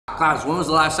Guys, when was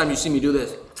the last time you seen me do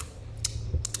this?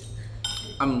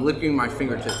 I'm licking my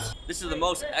fingertips. This is the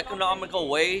most economical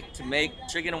way to make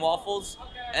chicken and waffles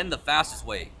and the fastest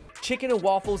way. Chicken and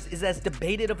waffles is as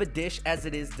debated of a dish as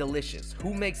it is delicious.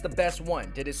 Who makes the best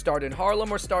one? Did it start in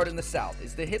Harlem or start in the South?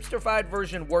 Is the hipster-fied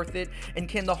version worth it? And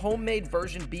can the homemade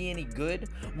version be any good?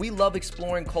 We love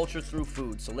exploring culture through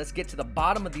food, so let's get to the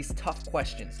bottom of these tough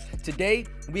questions. Today,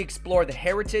 we explore the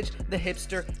heritage, the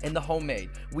hipster, and the homemade.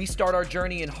 We start our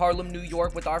journey in Harlem, New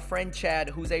York with our friend Chad,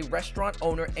 who's a restaurant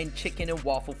owner and chicken and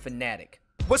waffle fanatic.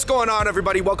 What's going on,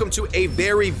 everybody? Welcome to a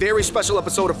very, very special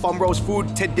episode of Fung Bros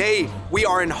Food. Today, we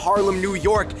are in Harlem, New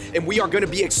York, and we are gonna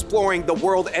be exploring the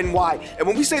world NY. And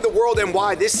when we say the world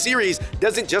NY, this series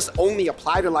doesn't just only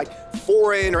apply to like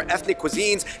foreign or ethnic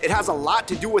cuisines. It has a lot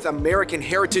to do with American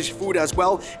heritage food as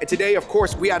well. And today, of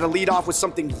course, we had to lead off with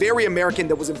something very American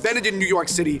that was invented in New York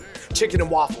City, chicken and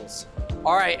waffles.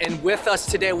 All right, and with us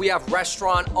today, we have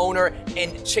restaurant owner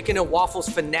and chicken and waffles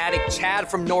fanatic, Chad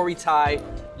from Noree Thai.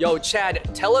 Yo, Chad,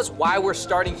 tell us why we're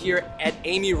starting here at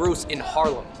Amy Ruth's in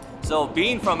Harlem. So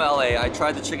being from LA, I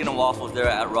tried the chicken and waffles there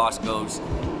at Roscoe's.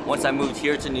 Once I moved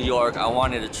here to New York, I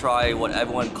wanted to try what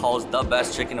everyone calls the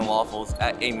best chicken and waffles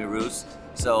at Amy Ruth's.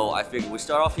 So I figured we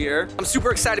start off here. I'm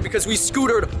super excited because we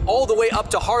scootered all the way up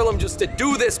to Harlem just to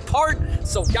do this part.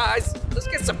 So guys, let's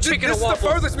get some chicken and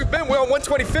waffles. This is the furthest we've been. We're on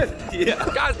 125th.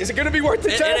 Yeah. Guys, is it gonna be worth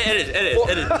it, Chad? It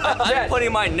is. I'm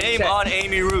putting my name on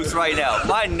Amy Ruth's right now.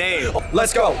 My name.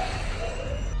 Let's go.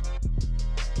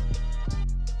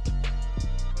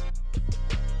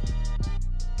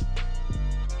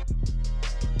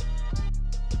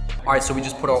 All right, so we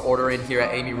just put our order in here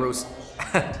at Amy Ruth's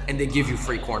and they give you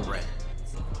free cornbread.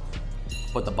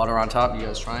 Put the butter on top. You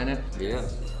guys trying it? Yeah.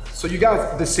 So you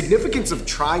guys, the significance of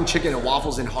trying chicken and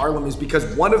waffles in Harlem is because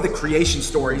one of the creation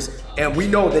stories, and we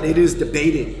know that it is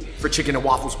debated for chicken and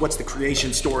waffles, what's the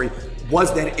creation story,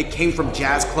 was that it came from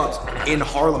jazz clubs in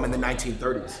Harlem in the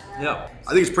 1930s. Yeah.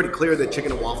 I think it's pretty clear that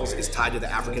chicken and waffles is tied to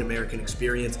the African-American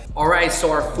experience. All right,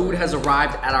 so our food has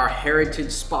arrived at our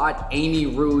heritage spot, Amy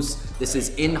Ruth's. This is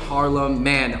in Harlem.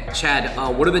 Man, Chad,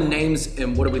 what are the names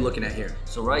and what are we looking at here?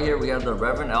 So right here we have the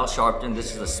Reverend Al Sharpton.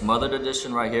 This is the smothered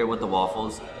edition right here with the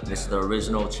waffles. This is the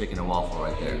original chicken and waffle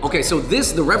right there. Okay, so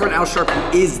this, the Reverend Al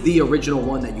Sharpton, is the original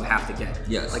one that you have to get.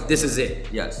 Yes. Like this is it.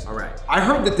 Yes. All right. I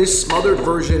heard that this smothered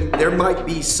version, there might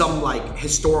be some like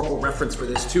historical reference for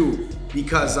this too,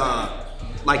 because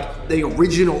like the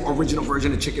original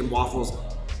version of chicken waffles,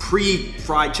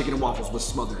 pre-fried chicken and waffles was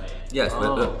smothered. Yes,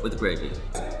 with gravy.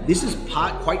 This is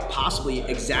quite possibly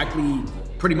exactly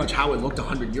pretty much how it looked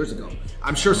 100 years ago.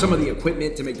 I'm sure some of the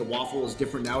equipment to make the waffle is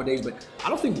different nowadays, but I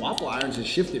don't think waffle irons has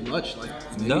shifted much. Like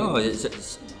no,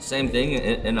 it's same thing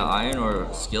in an iron or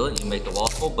a skillet. You make the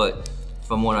waffle, but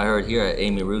from what I heard here at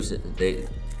Amy Ruth's, they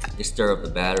stir up the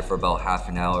batter for about half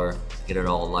an hour, get it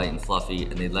all light and fluffy,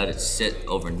 and they let it sit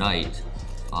overnight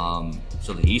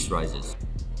so the yeast rises.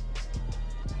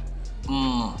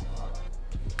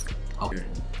 Okay.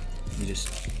 You just,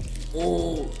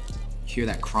 hear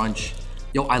that crunch.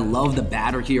 Yo, I love the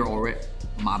batter here already.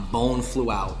 My bone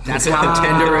flew out. That's how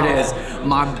tender it is.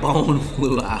 My bone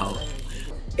flew out.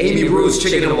 Amy Ruth's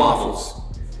chicken and waffles.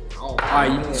 All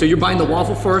right, so you're buying the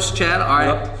waffle first, Chad? All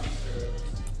right.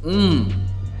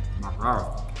 My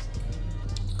God.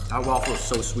 That waffle is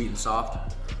so sweet and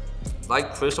soft.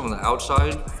 Light crisp on the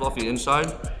outside, fluffy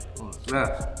inside.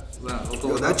 Yeah.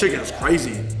 Yo, that chicken is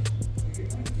crazy.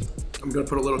 I'm gonna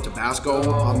put a little Tabasco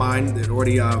on mine. That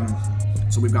already,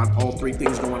 so we've got all three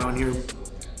things going on here.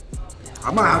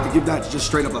 I might have to give that just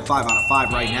straight up a 5 out of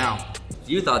 5 right now. If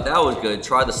you thought that was good,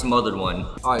 try the smothered one.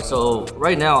 All right, so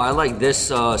right now I like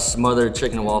this smothered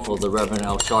chicken and waffle, the Reverend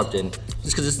Al Sharpton,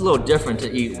 just because it's a little different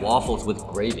to eat waffles with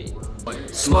gravy.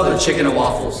 Smothered chicken and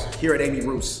waffles here at Amy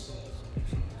Ruth's.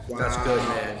 Wow. That's good,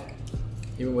 man.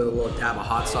 Even with a little dab of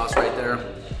hot sauce right there.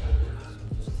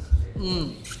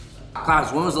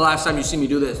 Guys, when was the last time you seen me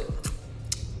do this?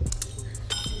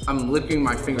 I'm licking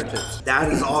my fingertips.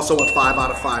 That is also a 5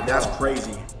 out of 5. That's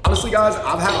crazy. Honestly, guys,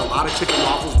 I've had a lot of chicken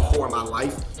waffles before in my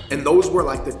life, and those were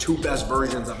like the 2 best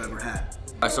versions I've ever had.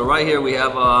 All right, so right here we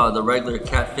have the regular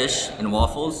catfish and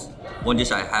waffles. One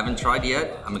dish I haven't tried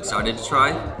yet. I'm excited to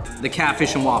try. The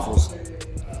catfish and waffles.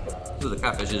 Ooh, the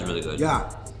catfish is really good.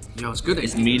 Yeah. Yo, it's good.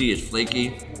 It's meaty, it's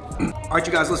flaky. All right,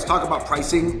 you guys, let's talk about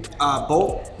pricing.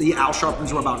 Both the Al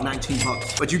Sharptons were about 19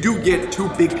 bucks, but you do get 2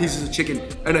 big pieces of chicken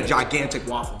and a gigantic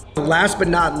waffle. Last but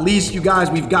not least, you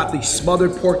guys, we've got the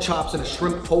smothered pork chops and a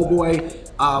shrimp po' boy,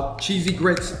 cheesy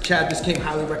grits. Chad, this came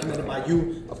highly recommended by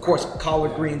you. Of course,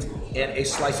 collard greens and a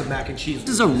slice of mac and cheese.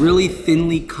 This is a really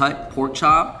thinly cut pork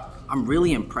chop. I'm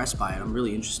really impressed by it. I'm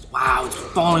really interested. Wow, it's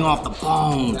falling off the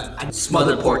bone.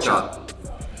 Smothered pork chop.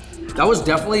 That was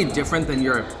definitely different than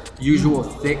your usual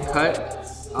thick cut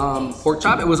pork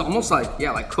chop. It was almost like,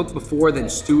 yeah, like cooked before, then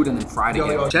stewed, and then fried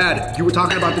again. Chad, you were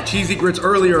talking about the cheesy grits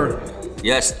earlier.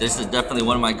 Yes, this is definitely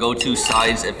one of my go-to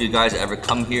sides. If you guys ever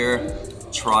come here,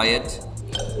 try it.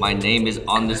 My name is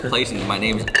on this place and my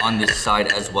name is on this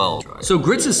side as well. So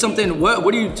grits is something, what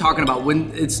are you talking about?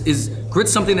 When is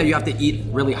grits something that you have to eat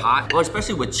really hot? Well,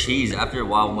 especially with cheese, after a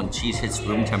while when cheese hits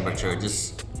room temperature, it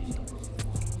just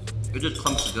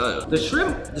comes together.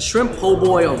 The shrimp po'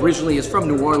 boy originally is from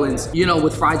New Orleans. You know,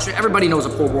 with fried shrimp, everybody knows a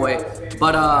po' boy.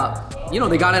 But you know,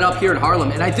 they got it up here in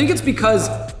Harlem. And I think it's because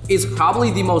it's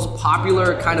probably the most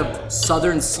popular kind of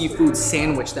Southern seafood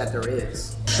sandwich that there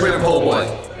is. Shrimp po'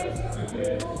 boy.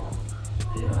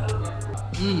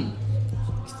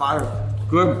 It's fire.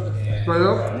 Good. Straight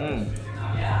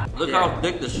up. Look how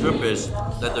thick the shrimp is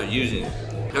that they're using.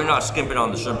 They're not skimping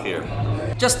on the shrimp here.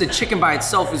 Just the chicken by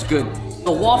itself is good.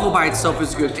 The waffle by itself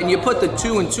is good. And you put the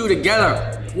 2 and 2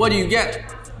 together, what do you get?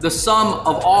 The sum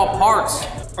of all parts.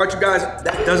 All right, you guys,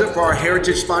 that does it for our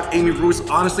heritage spot, Amy Bruce.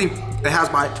 Honestly, it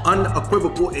has my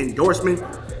unequivocal endorsement.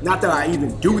 Not that I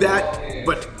even do that,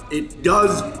 but it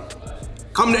does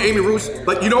come to Amy Bruce.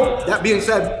 But you know, that being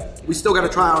said, we still gotta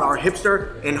try out our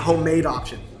hipster and homemade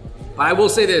option. But I will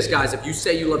say this, guys, if you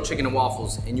say you love chicken and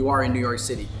waffles and you are in New York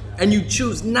City and you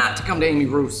choose not to come to Amy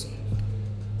Bruce,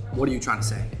 what are you trying to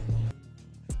say?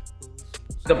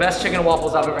 The best chicken and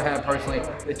waffles I've ever had personally.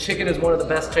 The chicken is one of the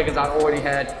best chickens I've already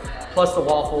had. Plus the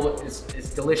waffle is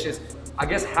delicious. I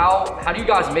guess how do you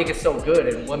guys make it so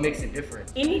good and what makes it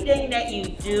different? Anything that you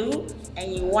do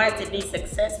and you want it to be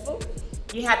successful,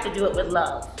 you have to do it with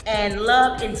love. And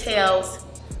love entails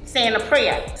saying a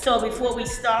prayer. So before we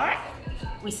start,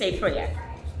 we say prayer.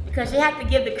 Because you have to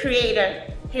give the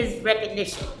creator his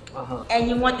recognition. And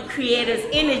you want the creator's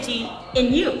energy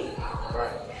in you.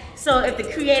 Right. So if the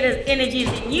creator's energy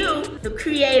is in you, the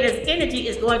creator's energy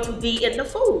is going to be in the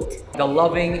food. The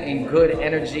loving and good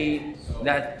energy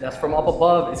that's from up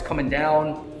above is coming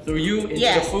down through you into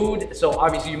the food. So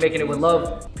obviously you're making it with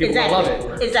love. People will love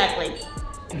it. Exactly.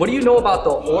 What do you know about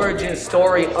the origin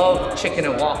story of chicken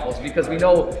and waffles? Because we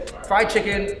know fried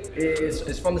chicken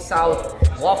is from the South.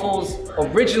 Waffles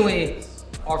originally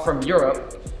are from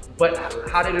Europe. But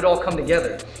how did it all come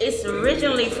together? It's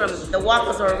originally the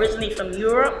waffles are originally from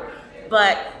Europe,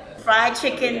 but fried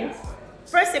chicken,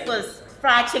 first it was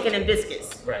fried chicken and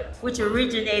biscuits, right, which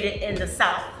originated in the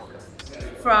South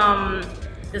from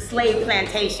the slave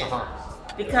plantation.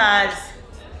 Because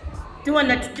during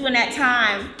that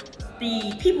time,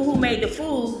 the people who made the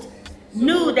food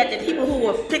knew that the people who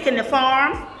were picking the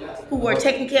farm, who were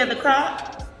taking care of the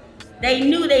crop, they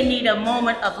knew they needed a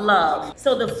moment of love.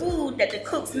 So the food that the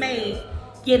cooks made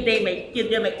gave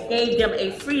them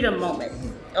a freedom moment,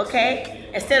 okay?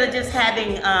 Instead of just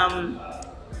having,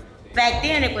 back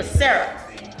then it was syrup,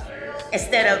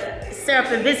 instead of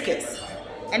syrup and biscuits.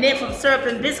 And then from syrup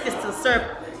and biscuits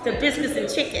to biscuits and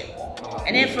chicken.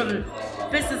 And then from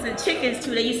biscuits and chickens to,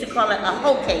 they used to call it a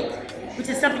hoe cake, which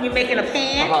is something you make in a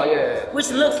pan, which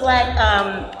looks like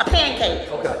a pancake.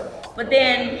 Okay. But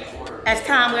then, as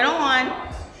time went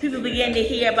on, people began to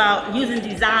hear about using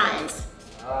designs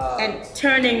and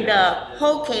turning the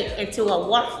hoe cake into a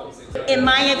waffle. In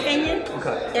my opinion,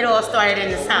 it all started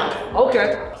in the South.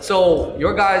 Okay. So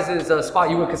your guys' spot,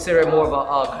 you would consider it more of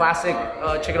a classic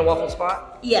chicken and waffle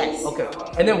spot? Yes. Okay.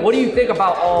 And then what do you think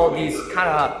about all these kind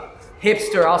of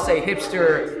hipster, I'll say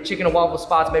hipster chicken and waffle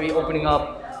spots maybe opening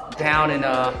up down in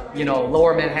you know,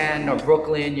 Lower Manhattan or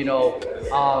Brooklyn, you know,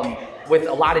 with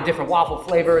a lot of different waffle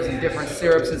flavors and different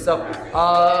syrups and stuff.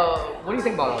 What do you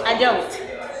think about all that?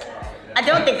 I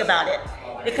don't think about it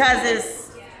because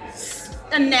it's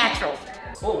unnatural.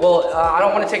 Cool. Well, I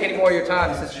don't want to take any more of your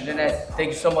time, Sister Jeanette. Thank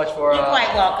you so much for You're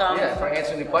quite welcome. Yeah, for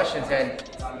answering the questions. And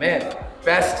man,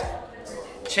 best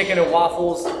chicken and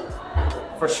waffles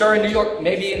for sure in New York,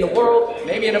 maybe in the world,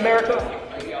 maybe in America.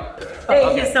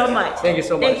 Thank you so much. Thank you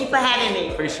so much. Thank you for having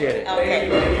me. Appreciate it.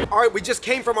 Okay. All right, we just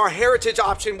came from our heritage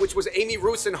option, which was Amy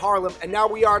Bruce in Harlem, and now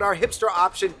we are at our hipster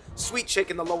option, Sweet Chick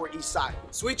in the Lower East Side.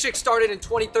 Sweet Chick started in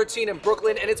 2013 in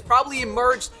Brooklyn, and it's probably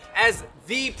emerged as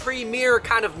the premier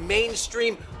kind of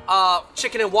mainstream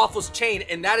chicken and waffles chain,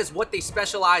 and that is what they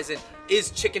specialize in,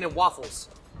 is chicken and waffles.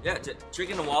 Yeah,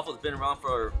 chicken and waffles have been around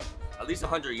for at least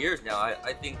 100 years now.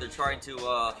 I think they're trying to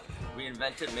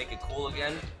reinvent it, make it cool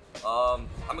again.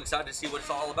 I'm excited to see what it's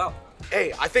all about.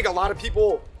 Hey, I think a lot of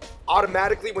people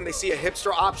automatically, when they see a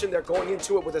hipster option, they're going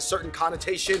into it with a certain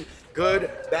connotation, good,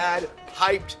 bad,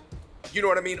 hyped. you know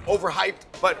what I mean, overhyped,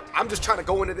 but I'm just trying to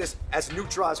go into this as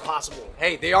neutral as possible.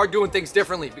 Hey, they are doing things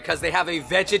differently because they have a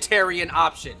vegetarian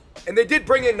option. And they did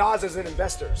bring in Nas as an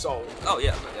investor, so. Oh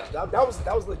yeah, That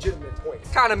was legitimate point.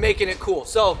 Kind of making it cool.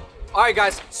 So, all right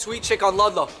guys, Sweet Chick on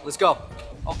Ludlow, let's go.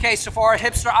 Okay, so for our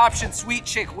hipster option, Sweet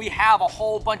Chick, we have a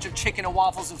whole bunch of chicken and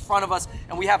waffles in front of us,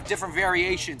 and we have different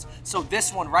variations. So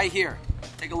this one right here,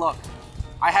 take a look.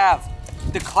 I have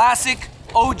the classic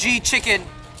OG chicken.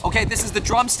 Okay, this is the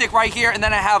drumstick right here, and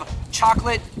then I have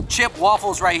chocolate chip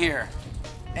waffles right here.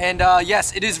 And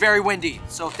yes, it is very windy,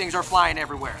 so things are flying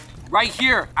everywhere. Right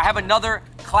here, I have another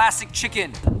classic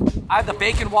chicken. I have the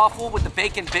bacon waffle with the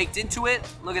bacon baked into it.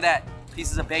 Look at that,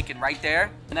 pieces of bacon right there.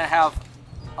 And I have,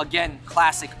 again,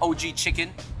 classic OG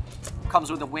chicken. Comes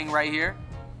with a wing right here.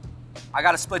 I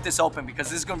gotta split this open because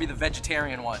this is gonna be the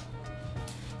vegetarian one.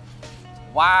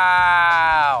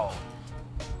 Wow.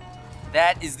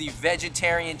 That is the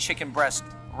vegetarian chicken breast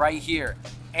right here.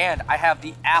 And I have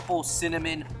the apple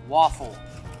cinnamon waffle.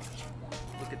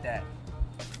 Look at that.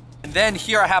 And then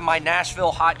here I have my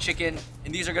Nashville hot chicken,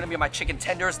 and these are gonna be my chicken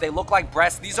tenders. They look like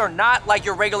breasts. These are not like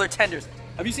your regular tenders.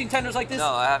 Have you seen tenders like this?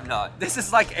 No, I have not. This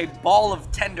is like a ball of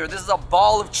tender. This is a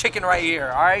ball of chicken right here,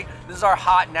 all right? This is our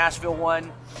hot Nashville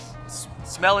one.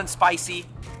 Smelling spicy.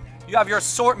 You have your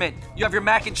assortment. You have your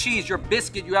mac and cheese, your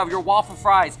biscuit, you have your waffle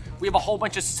fries. We have a whole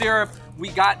bunch of syrup. We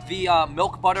got the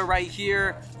milk butter right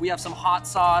here. We have some hot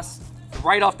sauce.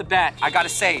 Right off the bat, I gotta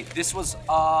say, this was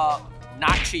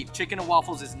not cheap. Chicken and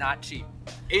waffles is not cheap.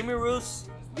 Amy Ruth's,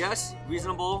 yes,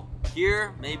 reasonable.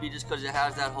 Here, maybe just because it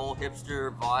has that whole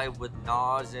hipster vibe with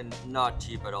Nas, and not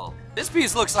cheap at all. This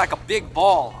piece looks like a big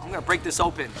ball. I'm gonna break this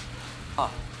open.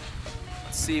 Let's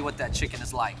see what that chicken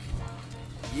is like.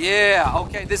 Yeah,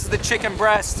 okay, this is the chicken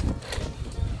breast.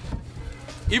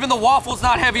 Even the waffle's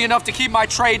not heavy enough to keep my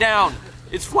tray down.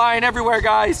 It's flying everywhere,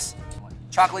 guys.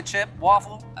 Chocolate chip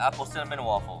waffle. Apple cinnamon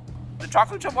waffle. The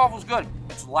chocolate chip waffle's good.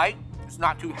 It's light, it's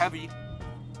not too heavy.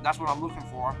 That's what I'm looking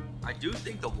for. I do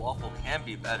think the waffle can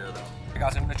be better though. Hey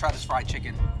guys, I'm gonna try this fried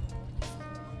chicken.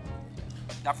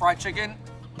 That fried chicken,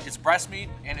 it's breast meat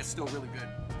and it's still really good.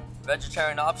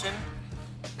 Vegetarian option.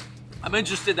 I'm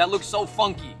interested, that looks so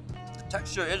funky. The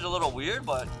texture is a little weird,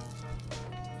 but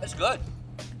it's good.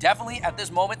 Definitely at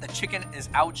this moment, the chicken is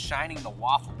outshining the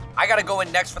waffle. I gotta go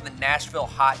in next for the Nashville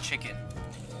hot chicken.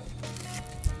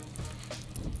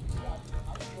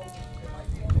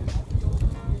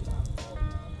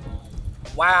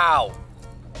 Wow.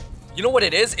 You know what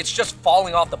it is? It's just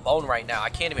falling off the bone right now. I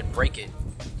can't even break it.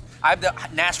 I have the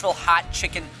Nashville hot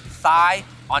chicken thigh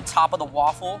on top of the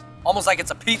waffle, almost like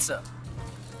it's a pizza.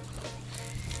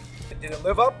 Did it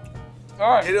live up?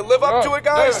 All right. Did it live up to it,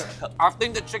 guys? I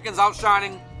think the chicken's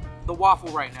outshining the waffle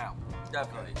right now.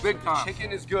 Definitely. Big time.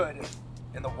 Chicken is good.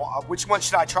 And which one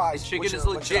should I try? Chicken Which is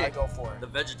one should I legit. go for? The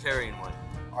vegetarian one.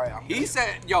 All right. He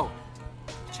said, yo,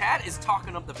 Chad is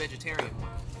talking up the vegetarian one.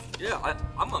 Yeah,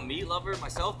 I'm a meat lover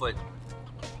myself, but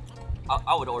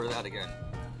I would order that again.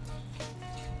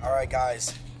 All right,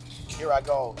 guys. Here I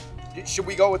go. Should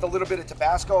we go with a little bit of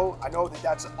Tabasco? I know that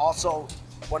that's also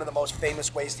one of the most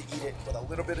famous ways to eat it, with a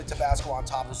little bit of Tabasco on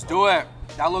top. Let's do it.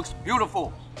 That looks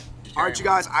beautiful. All right, you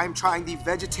guys, I'm trying the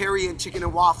vegetarian chicken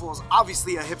and waffles,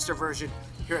 obviously a hipster version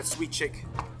here at Sweet Chick.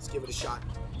 Let's give it a shot.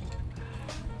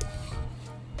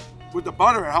 With the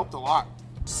butter, it helped a lot.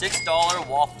 $6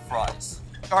 waffle fries.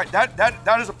 All right,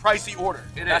 that is a pricey order.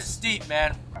 That's steep,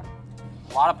 man.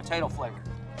 A lot of potato flavor.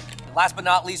 And last but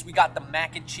not least, we got the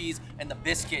mac and cheese and the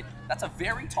biscuit. That's a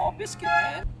very tall biscuit,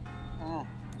 man.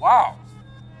 Wow.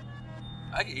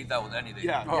 I can eat that with anything.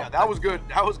 Yeah, that was good.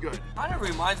 That was good. Kind of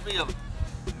reminds me of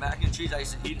mac and cheese I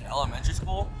used to eat in elementary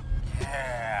school.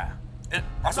 Yeah.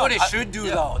 That's what it should do,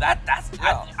 though.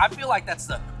 I feel like that's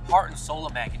the heart and soul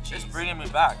of mac and cheese. It's bringing me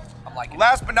back. I'm like,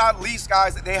 Last but not least,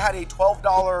 guys, they had a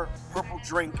 $12 purple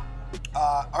drink.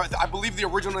 I believe the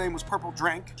original name was Purple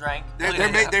Drink.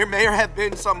 There may have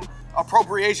been some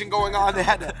appropriation going on. They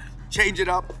had to change it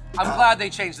up. I'm glad they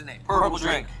changed the name. Purple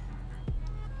drink.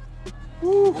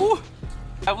 Woo.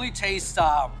 Definitely tastes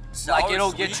like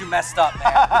it'll get you messed up,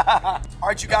 man. All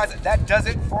right, you guys, that does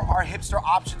it for our hipster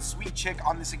option Sweet Chick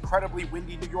on this incredibly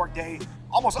windy New York day.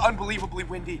 Almost unbelievably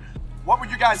windy. What were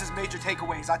your guys' major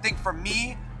takeaways? I think for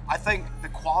me, I think the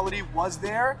quality was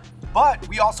there, but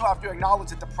we also have to acknowledge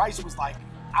that the price was like,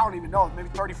 I don't even know, maybe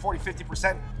 30, 40,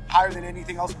 50% higher than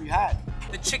anything else we had.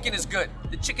 The chicken is good.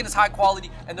 The chicken is high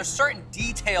quality, and there's certain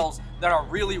details that are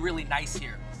really, really nice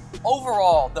here.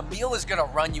 Overall, the meal is gonna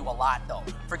run you a lot though.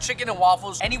 For chicken and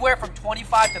waffles, anywhere from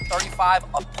 25 to 35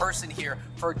 a person here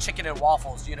for chicken and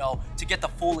waffles, you know, to get the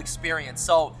full experience.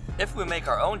 So if we make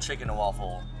our own chicken and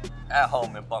waffle at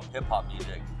home and bump hip hop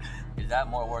music, is that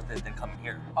more worth it than coming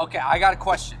here? Okay, I got a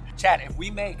question. Chad, if we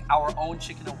make our own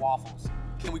chicken and waffles,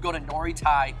 can we go to Noree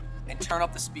Thai and turn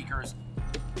up the speakers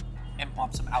and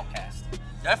bump some Outkast?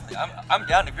 Definitely, I'm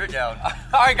down if you're down.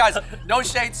 All right, guys, no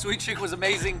shade, Sweet Chick was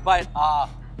amazing, but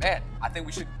man, I think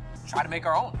we should try to make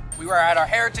our own. We were at our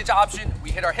heritage option, we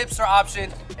hit our hipster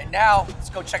option, and now let's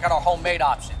go check out our homemade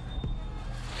option.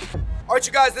 All right,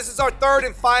 you guys, this is our third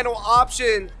and final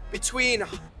option between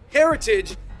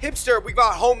heritage, hipster. We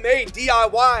got homemade,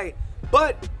 DIY,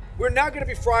 but we're not gonna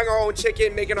be frying our own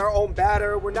chicken, making our own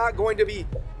batter. We're not going to be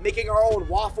making our own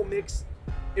waffle mix.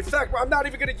 In fact, I'm not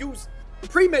even gonna use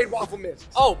pre-made waffle mix.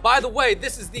 Oh, by the way,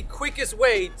 this is the quickest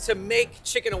way to make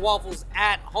chicken and waffles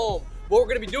at home. What we're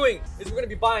gonna be doing is we're gonna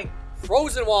be buying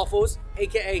frozen waffles,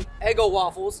 AKA Eggo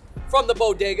waffles, from the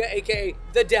bodega, AKA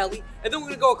the deli, and then we're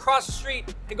gonna go across the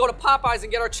street and go to Popeyes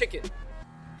and get our chicken.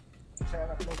 Chad,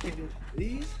 I've located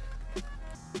these.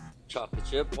 Chocolate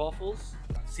chip waffles.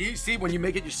 See, when you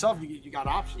make it yourself, you got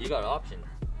options. You got an option.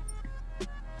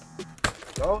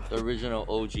 Go. The original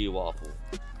OG waffle.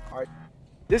 All right.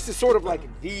 This is sort of like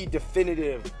the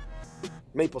definitive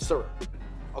maple syrup.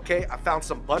 Okay, I found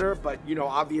some butter, but you know,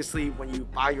 obviously when you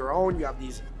buy your own, you have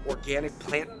these organic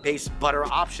plant-based butter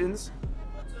options.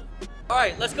 All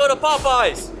right, let's go to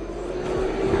Popeyes.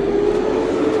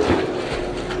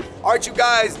 All right, you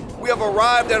guys, we have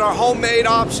arrived at our homemade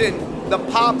option, the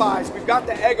Popeyes. We've got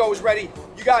the Eggos ready.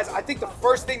 You guys, I think the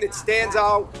first thing that stands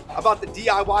out about the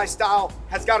DIY style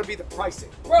has got to be the pricing.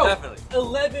 Bro, Definitely.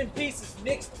 11 pieces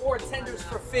mixed or tenders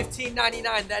for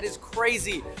 $15.99. That is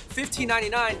crazy.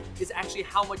 $15.99 is actually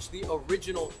how much the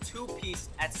original 2-piece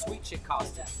at Sweet Chick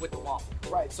costed with the waffle.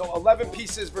 Right, so 11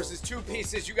 pieces versus 2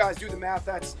 pieces. You guys do the math,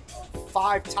 that's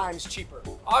 5 times cheaper.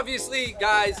 Obviously,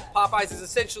 guys, Popeyes is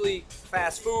essentially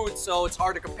fast food, so it's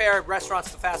hard to compare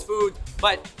restaurants to fast food,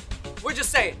 but we're just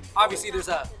saying, obviously there's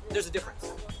a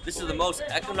difference. This is the most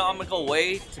economical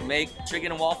way to make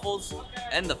chicken and waffles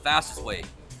and the fastest way.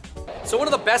 So one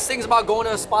of the best things about going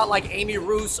to a spot like Amy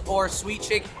Ruth's or Sweet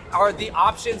Chick are the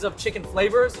options of chicken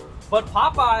flavors, but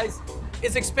Popeyes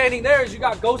is expanding theirs. You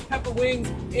got ghost pepper wings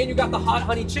and you got the hot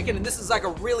honey chicken, and this is like a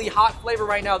really hot flavor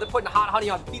right now. They're putting hot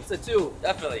honey on pizza too.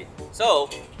 Definitely. So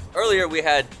earlier we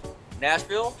had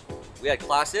Nashville, we had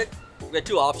Classic, we had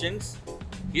 2 options.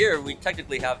 Here we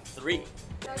technically have 3.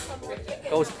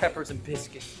 Ghost peppers and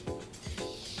biscuit.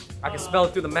 I can smell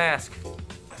it through the mask.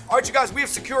 All right, you guys, we have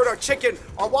secured our chicken,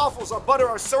 our waffles, our butter,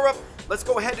 our syrup. Let's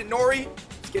go ahead to Noree.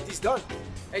 Let's get these done.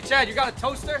 Hey Chad, you got a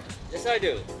toaster? Yes, I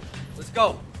do. Let's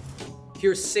go.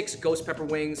 Here's 6 ghost pepper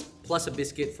wings plus a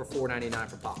biscuit for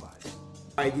 $4.99 for Popeyes.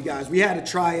 All right, you guys, we had to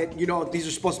try it. You know, these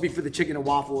are supposed to be for the chicken and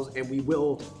waffles, and we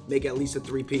will make at least a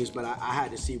 3-piece, but I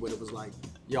had to see what it was like.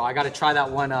 Yo, I gotta try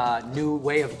that one new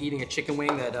way of eating a chicken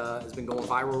wing that has been going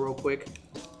viral real quick.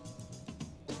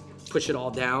 Push it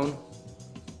all down.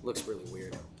 Looks really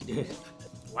weird.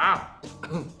 Wow.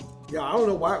 Yeah, I don't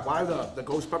know why the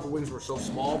ghost pepper wings were so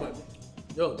small, but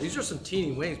Yo, these are some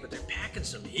teeny wings, but they're packing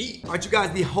some heat. all right, you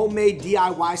guys, the homemade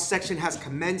DIY section has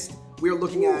commenced. We are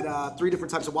looking at 3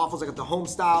 different types of waffles. I got the home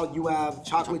style, you have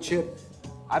chocolate chip.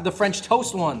 I have the French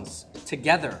toast ones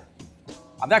together.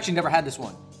 I've actually never had this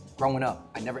one. Growing up,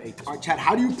 I never ate this All one. right, Chad,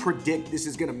 how do you predict this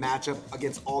is gonna match up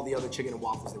against all the other chicken and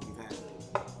waffles that we've had?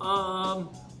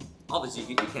 Obviously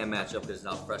you can't match up because it's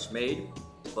not fresh made,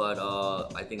 but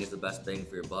I think it's the best bang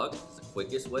for your buck. It's the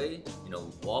quickest way. You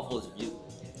know, waffles, you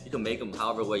can make them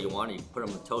however way you want. You can put them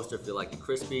in the toaster if you like it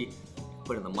crispy.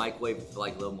 Put it in the microwave if you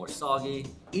like a little more soggy.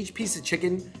 Each piece of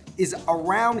chicken is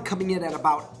around coming in at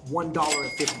about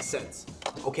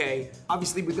 $1.50. Okay,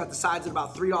 obviously we've got the sides at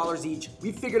about $3 each.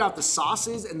 We figured out the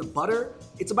sauces and the butter.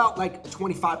 It's about like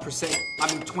 25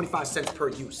 cents per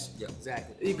use. Yeah,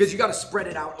 Exactly. Because you got to spread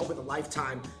it out over the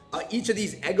lifetime. Each of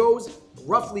these Eggos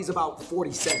roughly is about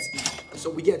 40 cents each. So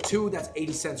we get 2, that's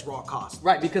 80 cents raw cost.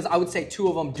 Right, because I would say 2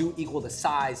 of them do equal the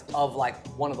size of like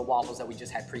one of the waffles that we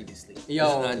just had previously. Yo,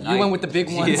 Isn't that you nice? went with the big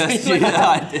ones. Yes, yeah,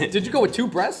 I did. Did you go with 2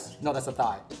 breasts? No, that's a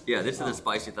thigh. Yeah, this is the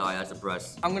spicy thigh, that's the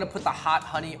breast. I'm gonna put the hot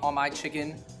honey on my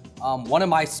chicken. One of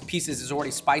my pieces is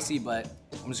already spicy, but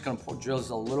I'm just gonna drill this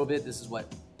a little bit. This is what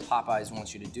Popeyes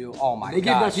wants you to do. Oh my gosh. They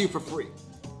give that to you for free.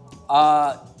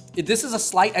 This is a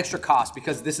slight extra cost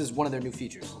because this is one of their new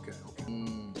features. Okay.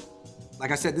 Like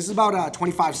I said, this is about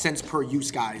 25 cents per use,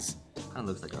 guys. Kind of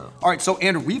looks like a... All right, so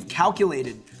Andrew, we've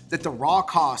calculated that the raw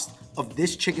cost of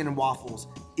this chicken and waffles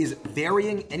is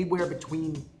varying anywhere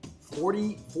between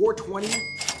 $4.20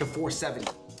 to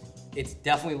 $4.70. It's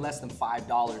definitely less than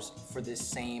 $5 for this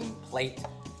same plate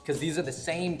because these are the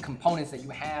same components that you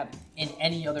have in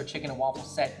any other chicken and waffle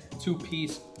set,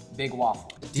 2-piece big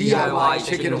waffle. DIY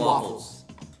chicken and waffles.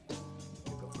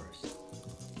 Go first.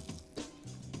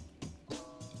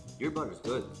 Your butter's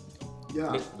good.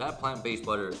 Yeah. That plant-based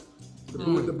butter. The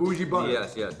bougie butter.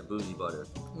 Yes, the bougie butter.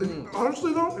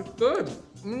 Honestly though, It's good.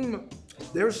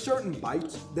 there's certain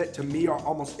bites that to me are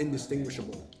almost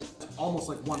indistinguishable. It's almost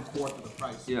like 1/4 of the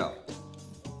price. Yeah.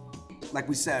 Like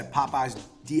we said, Popeye's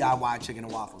DIY chicken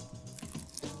and waffles.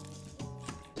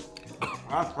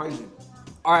 That's crazy.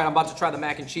 All right, I'm about to try the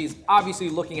mac and cheese. Obviously,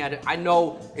 looking at it, I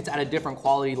know it's at a different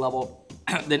quality level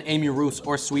than Amy Ruth's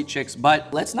or Sweet Chick's,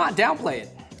 but let's not downplay it.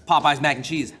 Popeye's mac and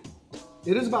cheese.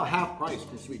 It is about half price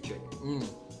for Sweet Chicken.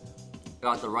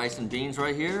 Got the rice and beans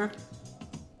right here.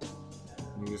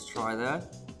 Let me just try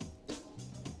that.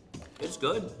 It's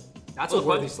good. That's a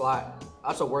worthy slide.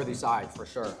 That's a worthy side for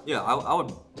sure. Yeah, I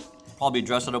would probably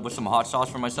dress it up with some hot sauce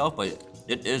for myself, but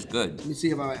it is good. Let me see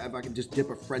if I can just dip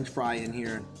a French fry in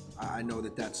here. I know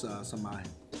that that's some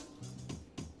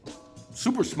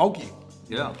super smoky.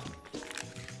 Yeah.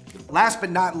 Last but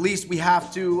not least, we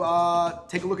have to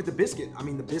take a look at the biscuit. I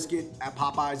mean, the biscuit at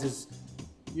Popeye's is,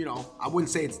 you know, I wouldn't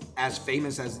say it's as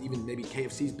famous as even maybe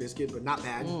KFC's biscuit, but not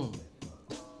bad.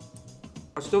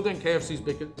 I still think KFC's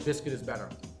biscuit is better.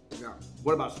 Yeah.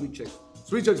 What about Sweet Chick's?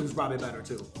 Sweet Chick's was probably better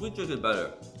too. Sweet chicken is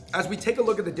better. As we take a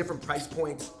look at the different price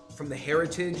points from the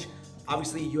heritage,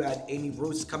 obviously you had Amy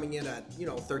Ruth's coming in at, you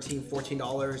know, $13,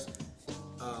 $14.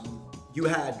 You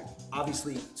had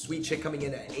obviously Sweet Chick coming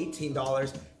in at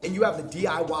 $18, and you have the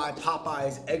DIY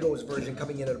Popeye's Eggos version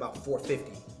coming in at about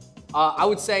 $4.50. I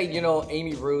would say, you know,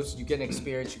 Amy Ruth's, you get an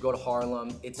experience, you go to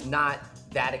Harlem. It's not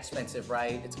that expensive,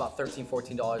 right? It's about $13,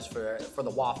 $14 for the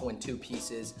waffle in 2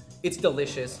 pieces. It's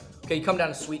delicious. Okay, you come down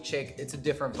to Sweet Chick, it's a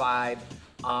different vibe.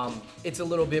 It's a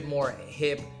little bit more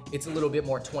hip. It's a little bit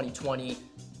more 2020,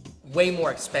 way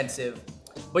more expensive.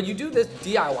 But you do this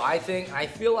DIY thing, I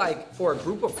feel like for a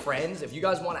group of friends, if you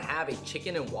guys want to have a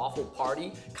chicken and waffle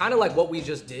party, kind of like what we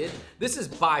just did, this is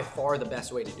by far the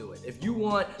best way to do it. If you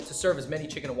want to serve as many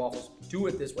chicken and waffles, do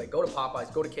it this way. Go to Popeye's,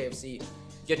 go to KFC,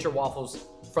 get your waffles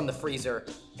from the freezer,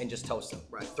 and just toast them.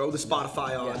 Right, throw the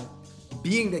Spotify on. Yeah.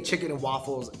 Being that chicken and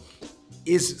waffles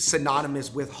is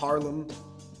synonymous with Harlem,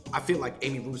 I feel like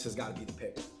Amy Ruth's has got to be the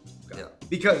pick. Yeah.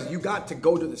 Because you got to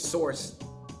go to the source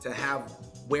to have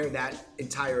where that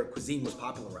entire cuisine was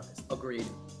popularized. Agreed.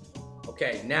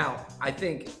 Okay, now, I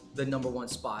think the #1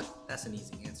 spot, that's an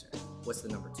easy answer. What's the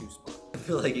 #2 spot? I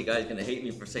feel like you guys are gonna hate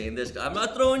me for saying this. I'm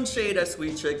not throwing shade at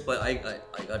Sweet Chick, but I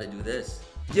gotta do this.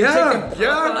 Yeah,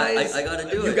 yeah. I gotta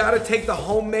do it. You gotta take the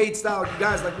homemade style. You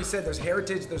guys, like we said, there's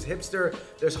heritage, there's hipster,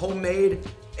 there's homemade,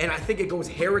 and I think it goes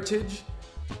heritage,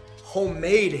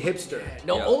 homemade, hipster.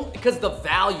 No, only because the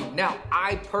value. Now,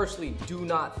 I personally do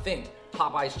not think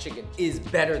Popeye's chicken is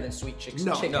better than Sweet Chick's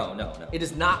chicken. No. It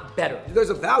is not better. There's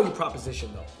a value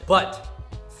proposition though. But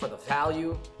for the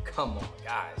value, come on,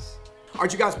 guys. All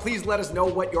right, you guys, please let us know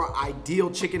what your ideal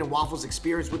chicken and waffles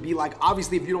experience would be like.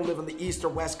 Obviously, if you don't live on the East or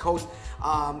West Coast,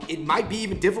 it might be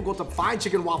even difficult to find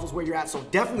chicken and waffles where you're at, so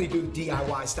definitely do the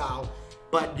DIY style.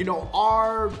 But you know,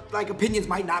 our opinions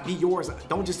might not be yours.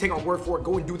 Don't just take our word for it.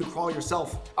 Go and do the crawl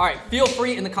yourself. All right, feel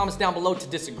free in the comments down below to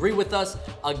disagree with us.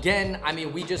 Again, I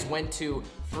mean, we just went to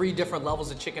 3 different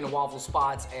levels of chicken and waffle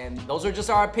spots, and those are just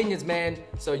our opinions, man.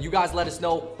 So you guys let us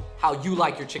know how you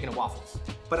like your chicken and waffles.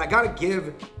 But I gotta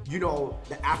give, you know,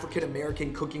 the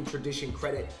African-American cooking tradition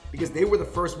credit, because they were the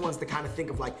first ones to kind of think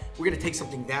of like, we're gonna take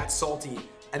something that salty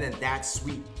and then that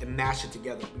sweet and mash it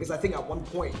together. Because I think at one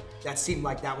point that seemed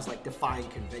like that was like defying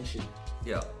convention.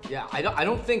 Yeah. Yeah, I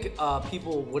don't think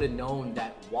people would have known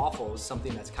that waffles,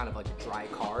 something that's kind of like a dry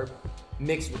carb,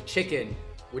 mixed with chicken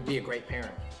would be a great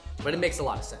pairing. But it makes a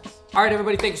lot of sense. All right,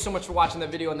 everybody, thank you so much for watching the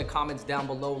video. In the comments down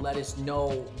below, let us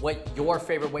know what your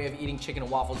favorite way of eating chicken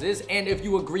and waffles is, and if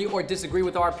you agree or disagree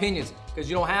with our opinions, because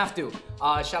you don't have to.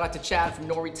 Shout out to Chad from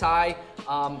Noree Thai.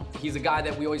 He's a guy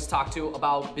that we always talk to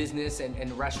about business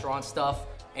and restaurant stuff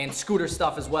and scooter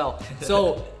stuff as well.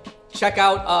 So check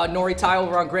out Noree Thai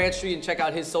over on Grand Street and check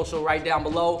out his social right down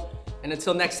below. And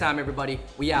until next time, everybody,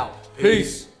 we out.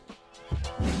 Peace.